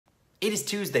It is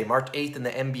Tuesday, March 8th in the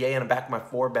NBA, and I'm back with my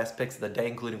 4 best picks of the day,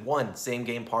 including 1 same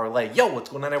game parlay. Yo, what's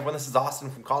going on, everyone? This is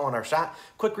Austin from Calling Our Shot.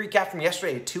 Quick recap from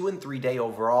yesterday, a 2-3 day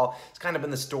overall. It's kind of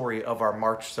been the story of our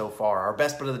March so far. Our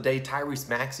best bet of the day, Tyrese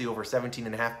Maxey over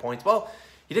 17.5 points. Well,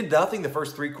 he did nothing the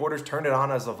first 3 quarters, turned it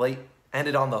on as of late.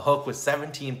 Ended on the hook with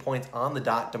 17 points on the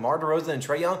dot. DeMar DeRozan and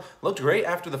Trae Young looked great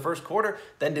after the first quarter,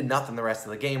 then did nothing the rest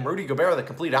of the game. Rudy Gobert, the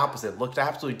complete opposite, looked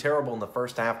absolutely terrible in the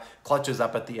first half. Clutches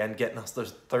up at the end, getting us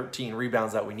those 13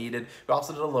 rebounds that we needed. We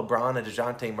also did a LeBron and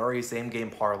DeJounte Murray same game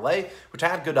parlay, which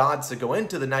had good odds to go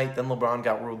into the night. Then LeBron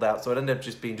got ruled out, so it ended up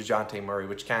just being DeJounte Murray,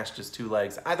 which cashed his 2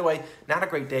 legs. Either way, not a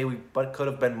great day, but could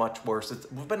have been much worse.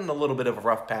 We've been in a little bit of a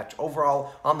rough patch.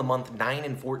 Overall, on the month,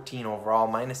 9-14 overall,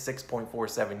 minus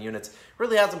 6.47 units.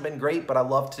 Really hasn't been great, but I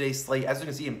love today's slate. As you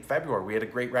can see, in February, we had a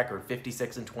great record,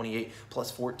 56-28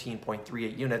 plus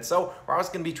 14.38 units. So we're always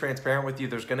going to be transparent with you.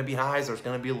 There's going to be highs, there's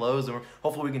going to be lows, and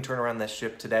hopefully we can turn around this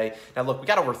ship today. Now, look, we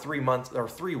got over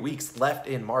 3 weeks left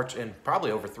in March, and probably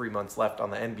over 3 months left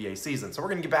on the NBA season. So we're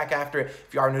going to get back after it.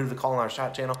 If you are new to the Calling Our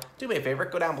Shot channel, do me a favor,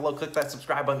 go down below, click that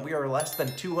subscribe button. We are less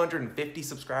than 250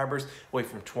 subscribers away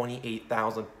from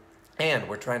 28,000. And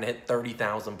we're trying to hit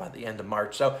 30,000 by the end of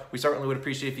March. So we certainly would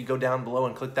appreciate if you go down below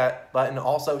and click that button.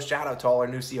 Also, shout out to all our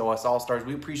new COS All-Stars.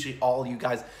 We appreciate all of you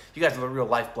guys. You guys are the real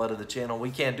lifeblood of the channel.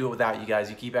 We can't do it without you guys.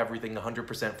 You keep everything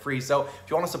 100% free. So if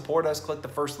you want to support us, click the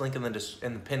first link in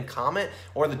the pinned comment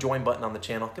or the join button on the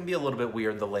channel. It can be a little bit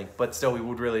weird, the link, but still, we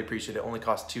would really appreciate it. It only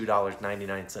costs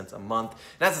 $2.99 a month.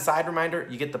 And as a side reminder,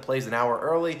 you get the plays an hour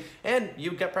early, and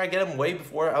you probably get them way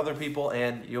before other people,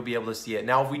 and you'll be able to see it.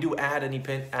 Now, if we do add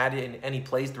in any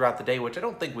plays throughout the day, which I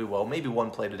don't think we will, maybe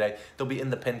one play today, they'll be in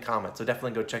the pinned comment. So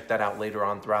definitely go check that out later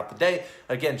on throughout the day.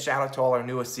 Again, shout out to all our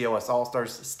newest COS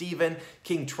All-Stars, Steven,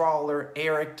 King Trawler,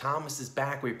 Eric, Thomas is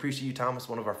back. We appreciate you, Thomas,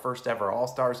 one of our first ever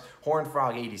All-Stars,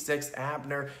 Hornfrog 86,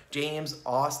 Abner, James,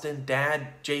 Austin, Dad,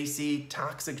 JC,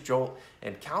 Toxic Jolt,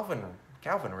 and Calvin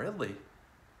Ridley.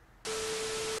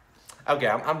 Okay,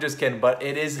 I'm just kidding, but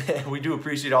it is, we do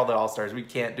appreciate all the All-Stars. We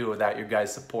can't do it without your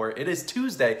guys' support. It is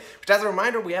Tuesday, which as a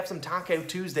reminder, we have some Taco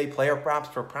Tuesday player props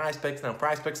for PrizePicks. Now,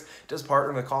 PrizePicks does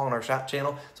partner with the Calling Our Shot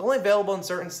channel. It's only available in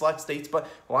certain select states, but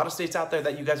a lot of states out there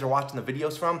that you guys are watching the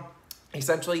videos from,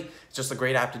 essentially, it's just a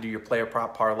great app to do your player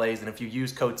prop parlays, and if you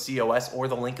use code COS or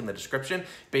the link in the description,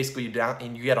 basically you get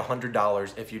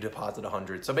 $100 if you deposit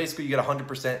 $100. So basically, you get a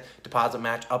 100% deposit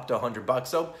match up to $100.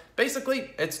 So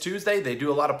basically, it's Tuesday. They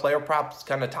do a lot of player props,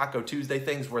 kind of Taco Tuesday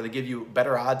things where they give you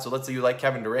better odds. So let's say you like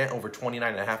Kevin Durant over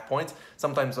 29.5 points.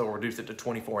 Sometimes they'll reduce it to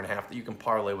 24.5 that you can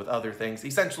parlay with other things.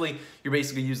 Essentially, you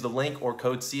basically use the link or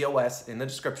code COS in the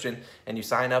description, and you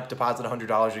sign up, deposit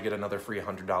 $100, you get another free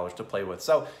 $100 to play with.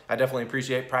 So I definitely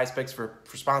appreciate PrizePicks for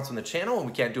sponsoring the channel, and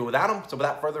we can't do it without them. So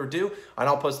without further ado, and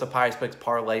I'll post the PrizePicks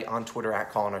parlay on Twitter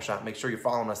at Calling Our Shot. Make sure you're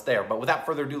following us there. But without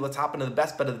further ado, let's hop into the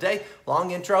best bet of the day.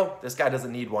 Long intro. This guy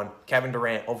doesn't need one. Kevin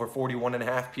Durant over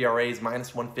 41.5 PRAs,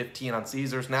 minus 115 on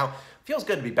Caesars. Now, feels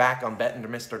good to be back on betting to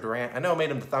Mr. Durant. I know I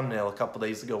made him the thumbnail a couple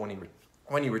days ago when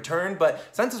he returned, but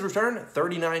since his return,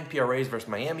 39 PRAs versus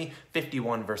Miami,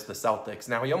 51 versus the Celtics.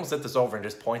 Now, he almost hit this over in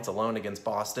just points alone against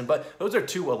Boston, but those are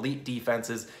 2 elite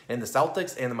defenses in the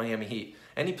Celtics and the Miami Heat.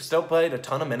 And he still played a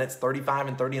ton of minutes, 35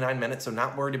 and 39 minutes, so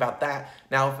not worried about that.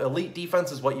 Now, if elite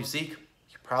defense is what you seek,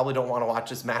 you probably don't want to watch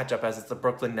this matchup as it's the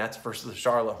Brooklyn Nets versus the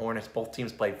Charlotte Hornets. Both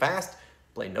teams play fast,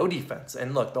 play no defense.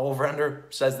 And look, the over-under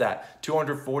says that.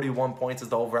 241 points is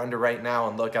the over-under right now.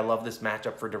 And look, I love this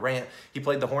matchup for Durant. He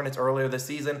played the Hornets earlier this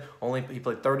season. He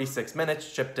played 36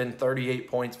 minutes, chipped in 38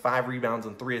 points, 5 rebounds,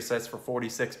 and 3 assists for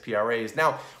 46 PRAs.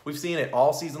 Now, we've seen it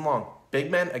all season long.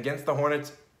 Big men against the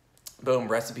Hornets. Boom,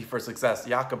 recipe for success.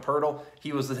 Jakob Poeltl,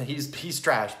 he's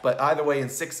trash. But either way, in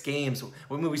 6 games,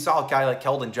 when we saw a guy like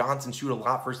Keldon Johnson shoot a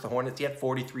lot versus the Hornets, he had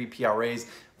 43 PRAs.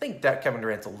 I think that Kevin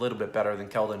Durant's a little bit better than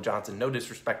Keldon Johnson. No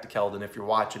disrespect to Keldon if you're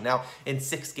watching. Now, in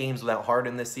 6 games without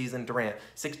Harden this season, Durant,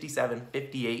 67,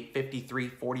 58, 53,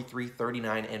 43,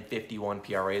 39, and 51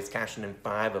 PRAs, cashing in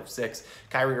 5 of 6.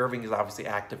 Kyrie Irving is obviously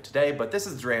active today, but this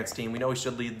is Durant's team. We know he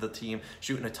should lead the team,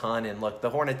 shooting a ton. And look, the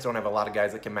Hornets don't have a lot of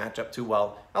guys that can match up too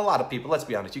well. A lot of people, let's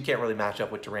be honest, you can't really match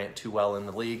up with Durant too well in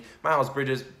the league. Miles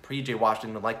Bridges, PJ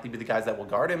Washington will likely be the guys that will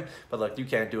guard him, but look, you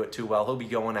can't do it too well. He'll be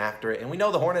going after it. And we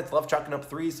know the Hornets love chucking up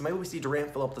threes, so maybe we see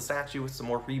Durant fill up the stat sheet with some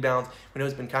more rebounds. We know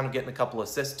he's been kind of getting a couple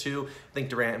assists too. I think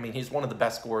Durant, I mean, he's one of the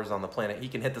best scorers on the planet. He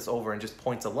can hit this over in just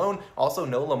points alone. Also,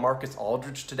 no LaMarcus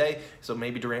Aldridge today, so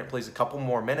maybe Durant plays a couple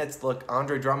more minutes. Look,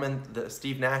 Andre Drummond,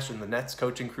 Steve Nash, and the Nets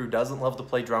coaching crew doesn't love to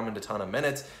play Drummond a ton of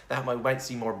minutes. That might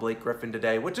see more Blake Griffin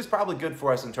today, which is probably good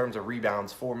for us in terms of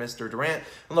rebounds for Mr. Durant.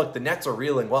 And look, the Nets are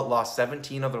reeling. Lost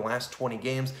 17 of their last 20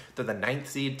 games. They're the 9th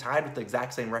seed, tied with the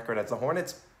exact same record as the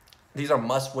Hornets. These are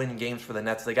must-win games for the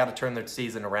Nets. They got to turn their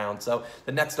season around. So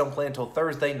the Nets don't play until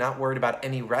Thursday. Not worried about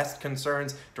any rest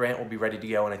concerns. Durant will be ready to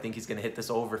go, and I think he's going to hit this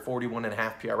over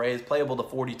 41.5 PRA. Is playable to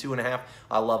 42.5.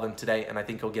 I love him today, and I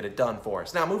think he'll get it done for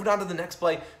us. Now, moving on to the next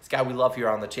play, this guy we love here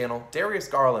on the channel, Darius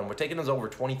Garland. We're taking his over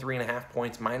 23.5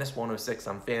 points, minus 106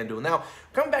 on FanDuel. Now,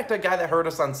 coming back to a guy that hurt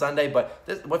us on Sunday, but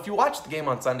if you watched the game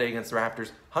on Sunday against the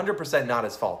Raptors, 100% not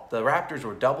his fault. The Raptors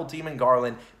were double-teaming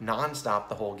Garland nonstop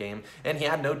the whole game, and he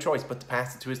had no choice but to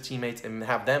pass it to his teammates and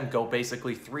have them go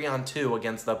basically 3-on-2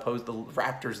 against the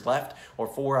Raptors left, or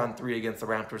 4-on-3 against the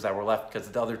Raptors that were left,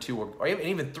 because the other two were, or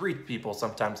even 3 people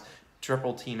sometimes,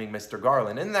 triple teaming Mr.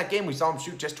 Garland. In that game, we saw him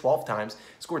shoot just 12 times,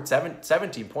 scored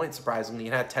 17 points, surprisingly,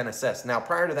 and had 10 assists. Now,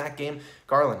 prior to that game,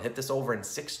 Garland hit this over in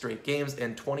 6 straight games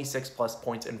and 26-plus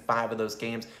points in 5 of those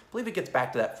games. I believe it gets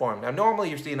back to that form. Now, normally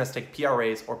you're seeing us take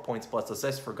PRAs or points plus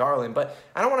assists for Garland, but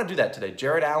I don't want to do that today.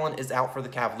 Jared Allen is out for the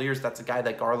Cavaliers. That's a guy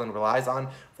that Garland relies on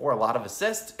for a lot of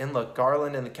assists. And look,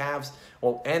 Garland and the Cavs,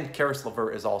 and Caris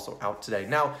LeVert is also out today.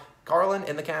 Now, Garland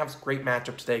and the Cavs, great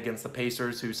matchup today against the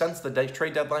Pacers, who since the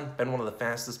trade deadline, been one of the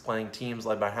fastest playing teams,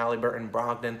 led by Halliburton,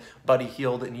 Brogdon, Buddy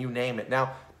Hield, and you name it.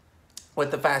 Now,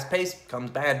 with the fast pace comes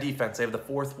bad defense. They have the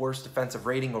 4th worst defensive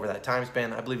rating over that time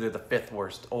span. I believe they're the 5th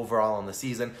worst overall in the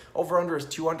season. Over-under is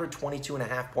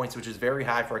 222.5 points, which is very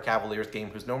high for a Cavaliers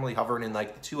game, who's normally hovering in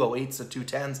like the 208s to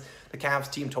 210s. The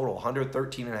Cavs team total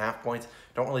 113.5 points.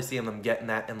 Don't really see them getting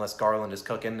that unless Garland is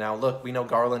cooking. Now, look, we know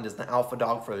Garland is the alpha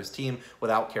dog for this team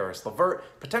without Caris LeVert,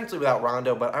 potentially without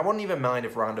Rondo, but I wouldn't even mind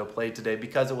if Rondo played today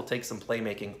because it will take some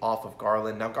playmaking off of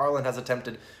Garland. Now, Garland has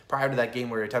attempted, prior to that game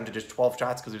where he attempted just 12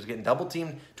 shots because he was getting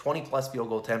double-teamed, 20-plus field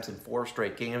goal attempts in 4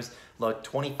 straight games. Look,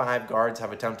 25 guards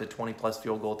have attempted 20-plus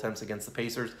field goal attempts against the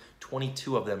Pacers.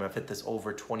 22 of them have hit this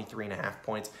over 23.5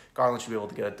 points. Garland should be able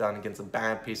to get it done against a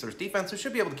bad Pacers defense, who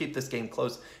should be able to keep this game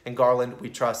close. And Garland, we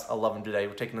trust. I love him today.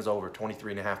 We're taking his over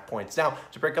 23.5 points. Now,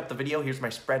 to break up the video, here's my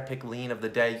spread pick lean of the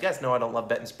day. You guys know I don't love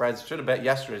betting spreads. Should have bet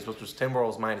yesterday's, which was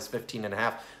Timberwolves minus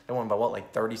 15.5. They won by,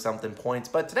 like 30-something points.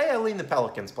 But today I lean the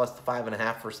Pelicans plus the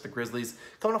 5.5 versus the Grizzlies.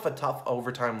 Coming off a tough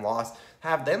overtime loss.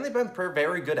 Then they've been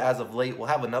very good as of late. We'll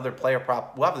have another player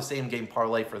prop. We'll have the same game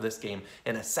parlay for this game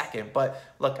in a second. But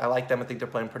look, I like them. I think they're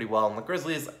playing pretty well. And the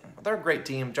Grizzlies, they're a great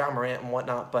team. John Morant and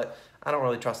whatnot, but I don't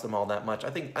really trust them all that much. I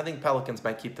think Pelicans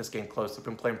might keep this game close. They've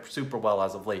been playing super well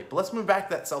as of late. But let's move back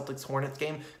to that Celtics-Hornets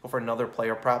game. Go for another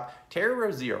player prop. Terry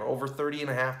Rozier, over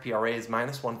 30.5 PRAs,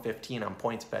 minus 115 on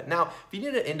points bet. Now, if you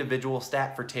need an individual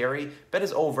stat for Terry, bet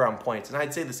his over on points. And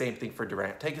I'd say the same thing for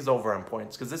Durant. Take his over on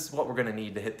points, because this is what we're going to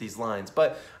need to hit these lines.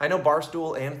 But I know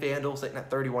Barstool and FanDuel sitting at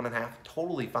 31.5.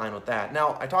 Totally fine with that.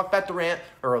 Now, I talked about Durant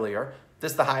earlier.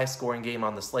 This is the highest scoring game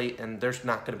on the slate, and there's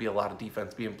not going to be a lot of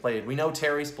defense being played. We know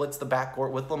Terry splits the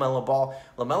backcourt with LaMelo Ball.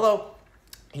 LaMelo,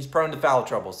 he's prone to foul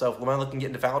trouble. So if LaMelo can get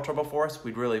into foul trouble for us,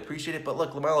 we'd really appreciate it. But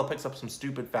look, LaMelo picks up some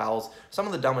stupid fouls, some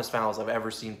of the dumbest fouls I've ever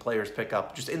seen players pick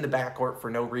up, just in the backcourt for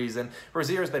no reason.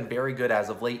 Rozier has been very good as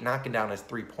of late, knocking down his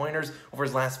 3-pointers. Over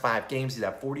his last 5 games, he's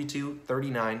at 42,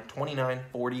 39, 29,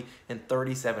 40, and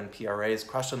 37 PRAs,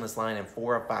 crushing this line in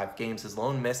 4 of 5 games. His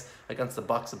lone miss against the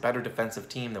Bucks, a better defensive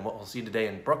team than what we'll see today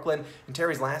in Brooklyn. And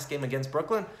Terry's last game against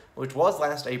Brooklyn, which was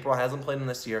last April, hasn't played in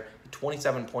this year,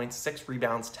 27 points, 6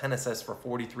 rebounds, 10 assists for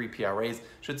 43 PRAs.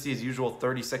 Should see his usual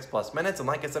 36-plus minutes. And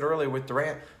like I said earlier with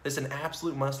Durant, this is an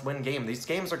absolute must-win game. These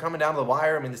games are coming down to the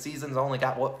wire. I mean, the season's only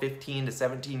got, 15 to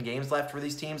 17 games left for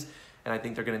these teams. And I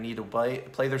think they're going to need to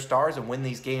play their stars and win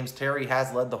these games. Terry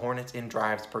has led the Hornets in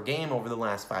drives per game over the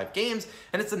last 5 games.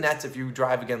 And it's the Nets. If you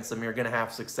drive against them, you're going to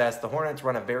have success. The Hornets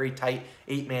run a very tight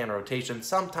 8-man rotation,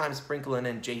 sometimes sprinkling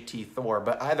in JT Thor.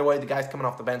 But either way, the guys coming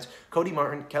off the bench, Cody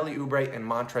Martin, Kelly Oubre, and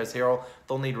Montrezl Harrell,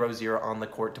 they'll need Rozier on the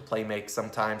court to play make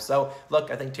sometimes. So,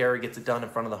 look, I think Terry gets it done in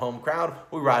front of the home crowd.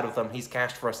 We ride with him. He's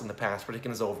cashed for us in the past. We're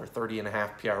taking his over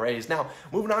 30.5 PRAs. Now,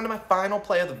 moving on to my final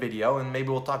play of the video, and maybe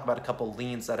we'll talk about a couple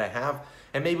leans that I have.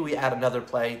 And maybe we add another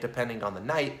play depending on the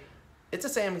night. It's a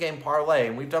same game parlay,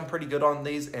 and we've done pretty good on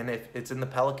these. And if it's in the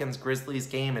Pelicans-Grizzlies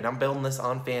game, and I'm building this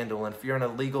on FanDuel, and if you're in a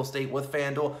legal state with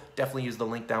FanDuel, definitely use the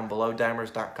link down below,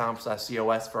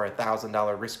 dimers.com/COS for a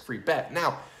 $1,000 risk-free bet.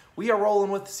 Now, we are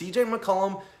rolling with CJ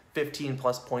McCollum,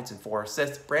 15-plus points and 4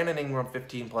 assists. Brandon Ingram,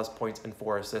 15-plus points and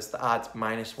 4 assists. The odds,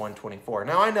 minus 124.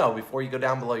 Now, I know, before you go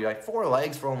down below, you're like, 4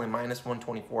 legs for only minus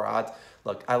 124 odds.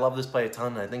 Look, I love this play a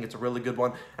ton, and I think it's a really good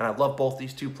one, and I love both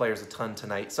these two players a ton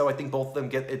tonight. So I think both of them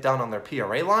get it done on their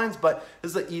PRA lines, but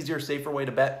this is an easier, safer way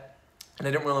to bet. And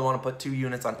I didn't really want to put 2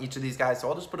 units on each of these guys, so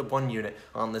I'll just put 1 unit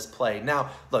on this play.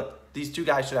 Now, look, these two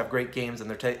guys should have great games,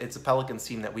 and it's a Pelicans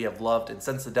team that we have loved. And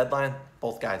since the deadline,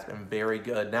 both guys have been very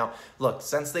good. Now, look,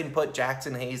 since they put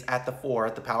Jackson Hayes at the 4,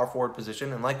 at the power forward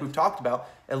position, and like we've talked about,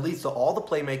 at least all the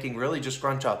playmaking really just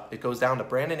scrunch up. It goes down to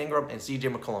Brandon Ingram and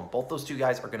CJ McCollum. Both those two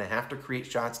guys are going to have to create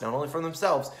shots, not only for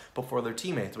themselves, but for their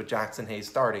teammates, with Jackson Hayes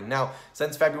starting. Now,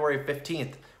 since February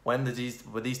 15th, when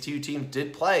these two teams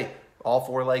did play, all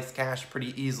 4 legs cashed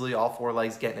pretty easily, all 4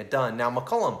 legs getting it done. Now,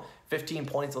 McCollum, 15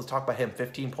 points. Let's talk about him.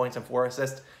 15 points and 4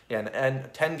 assists. And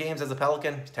 10 games as a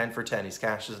Pelican, 10 for 10. He's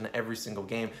cashes in every single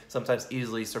game, sometimes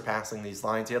easily surpassing these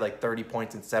lines. He had like 30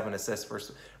 points and 7 assists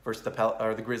versus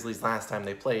the Grizzlies last time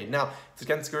they played. Now, it's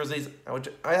against Grizzlies, which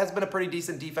has been a pretty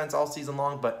decent defense all season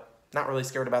long, but not really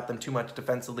scared about them too much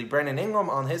defensively. Brandon Ingram,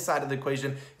 on his side of the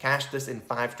equation, cashed this in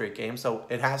 5 straight games. So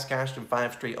it has cashed in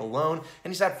 5 straight alone.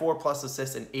 And he's had 4+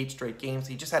 assists in 8 straight games.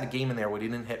 He just had a game in there where he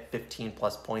didn't hit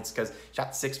 15+ points because he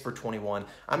shot 6 for 21.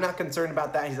 I'm not concerned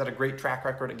about that. He's had a great track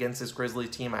record against this Grizzlies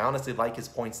team. I honestly like his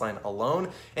points line alone.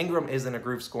 Ingram is in a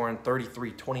groove, scoring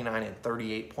 33, 29, and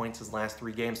 38 points his last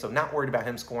 3 games. So not worried about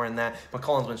him scoring that.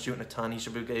 McCollum's been shooting a ton. He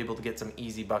should be able to get some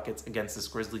easy buckets against this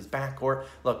Grizzlies backcourt.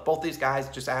 Look, both these guys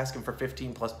just asking for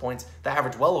 15+ points. They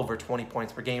average well over 20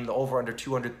 points per game. The over under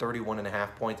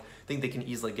 231.5 points. I think they can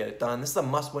easily get it done. This is a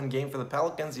must-win game for the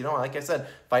Pelicans. You know, like I said,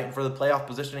 fighting for the playoff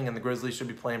positioning, and the Grizzlies should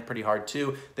be playing pretty hard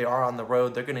too. They are on the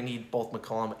road. They're going to need both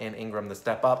McCollum and Ingram to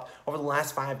step up. Over the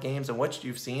last 5 games in which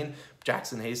you've seen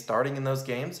Jackson Hayes starting in those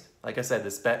games, like I said,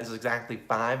 this bet is exactly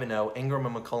 5-0. Ingram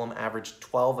and McCollum averaged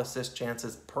 12 assist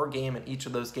chances per game in each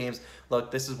of those games. Look,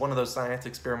 this is one of those science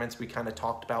experiments we kind of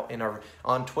talked about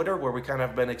on Twitter, where we kind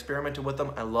of been experimenting with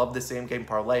them. I love the same game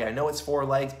parlay. I know it's 4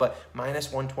 legs, but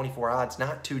 -124 odds,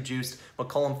 not too juiced.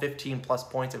 McCollum 15+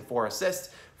 points and 4 assists.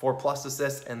 4+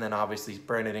 assists, and then obviously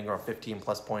Brandon Ingram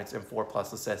 15+ points and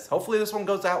 4+ assists. Hopefully this one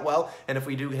goes out well, and if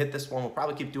we do hit this one, we'll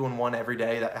probably keep doing one every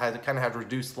day that kind of have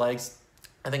reduced legs.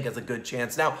 I think has a good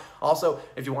chance. Now, also,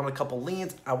 if you want a couple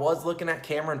leans, I was looking at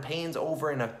Cameron Payne's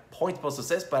over in a points plus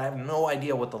assist, but I have no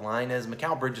idea what the line is.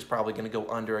 Mikal Bridge is probably going to go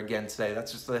under again today.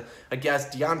 That's just a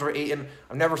guess. DeAndre Ayton,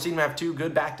 I've never seen him have 2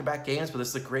 good back-to-back games, but this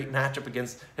is a great matchup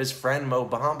against his friend Mo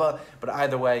Bamba. But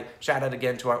either way, shout out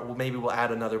again to maybe we'll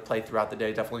add another play throughout the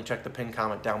day. Definitely check the pinned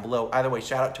comment down below. Either way,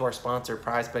 shout out to our sponsor,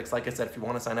 PrizePicks. Like I said, if you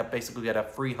want to sign up, basically get a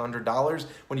free $100.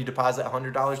 When you deposit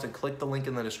 $100, then click the link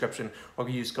in the description or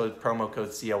use promo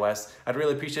code COS. I'd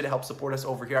really appreciate it. Help support us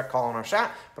over here at Calling Our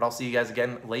Shot. But I'll see you guys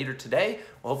again later today.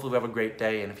 Well, hopefully we have a great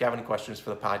day. And if you have any questions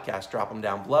for the podcast, drop them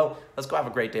down below. Let's go have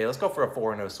a great day. Let's go for a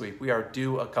 4-0 sweep. We are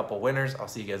due a couple winners. I'll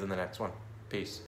see you guys in the next one. Peace.